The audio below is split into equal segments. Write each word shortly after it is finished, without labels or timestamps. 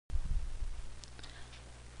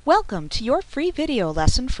Welcome to your free video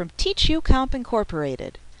lesson from TeachUComp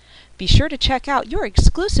Incorporated. Be sure to check out your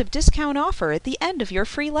exclusive discount offer at the end of your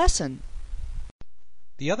free lesson.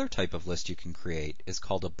 The other type of list you can create is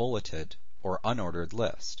called a bulleted or unordered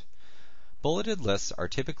list. Bulleted lists are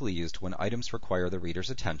typically used when items require the reader's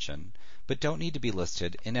attention, but don't need to be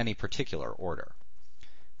listed in any particular order.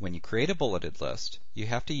 When you create a bulleted list, you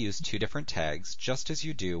have to use two different tags just as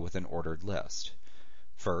you do with an ordered list.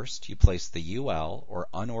 First, you place the UL or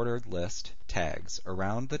unordered list tags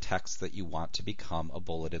around the text that you want to become a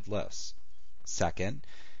bulleted list. Second,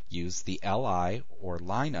 use the LI or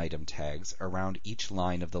line item tags around each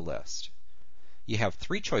line of the list. You have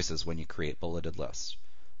three choices when you create bulleted lists: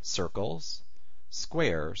 circles,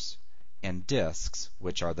 squares, and discs,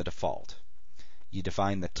 which are the default. You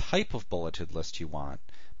define the type of bulleted list you want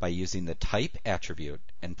by using the type attribute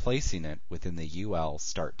and placing it within the UL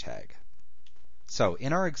start tag. So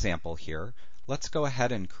in our example here, let's go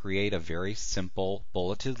ahead and create a very simple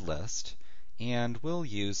bulleted list, and we'll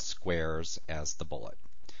use squares as the bullet.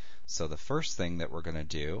 So the first thing that we're going to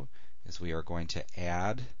do is we are going to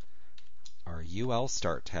add our UL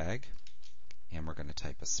start tag, and we're going to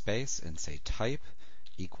type a space and say type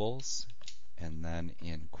equals, and then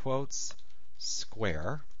in quotes,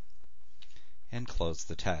 square, and close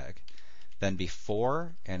the tag. Then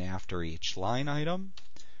before and after each line item,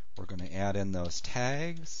 we're going to add in those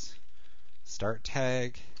tags, start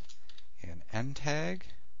tag and end tag.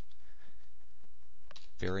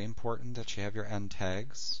 Very important that you have your end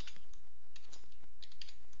tags.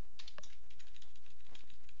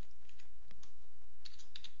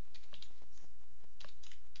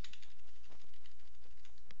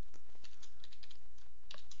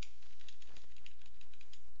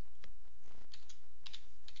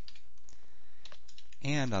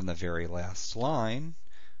 And on the very last line,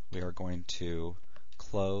 we are going to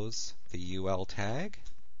close the UL tag.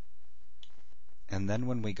 And then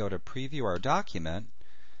when we go to preview our document,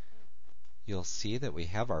 you'll see that we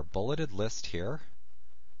have our bulleted list here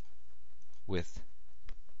with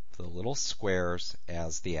the little squares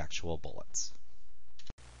as the actual bullets.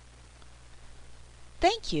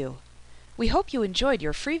 Thank you. We hope you enjoyed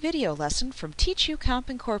your free video lesson from TeachUComp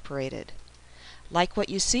Incorporated. Like what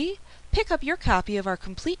you see? Pick up your copy of our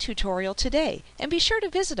complete tutorial today and be sure to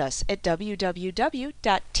visit us at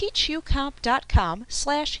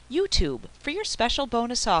www.teachucomp.com/YouTube for your special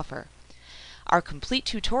bonus offer. Our complete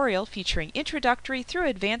tutorial featuring introductory through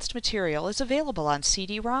advanced material is available on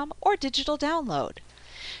CD-ROM or digital download.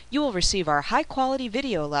 You will receive our high-quality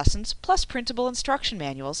video lessons plus printable instruction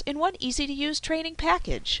manuals in one easy-to-use training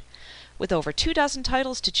package. With over 24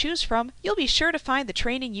 titles to choose from, you'll be sure to find the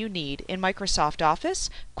training you need in Microsoft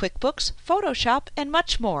Office, QuickBooks, Photoshop, and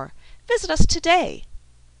much more. Visit us today.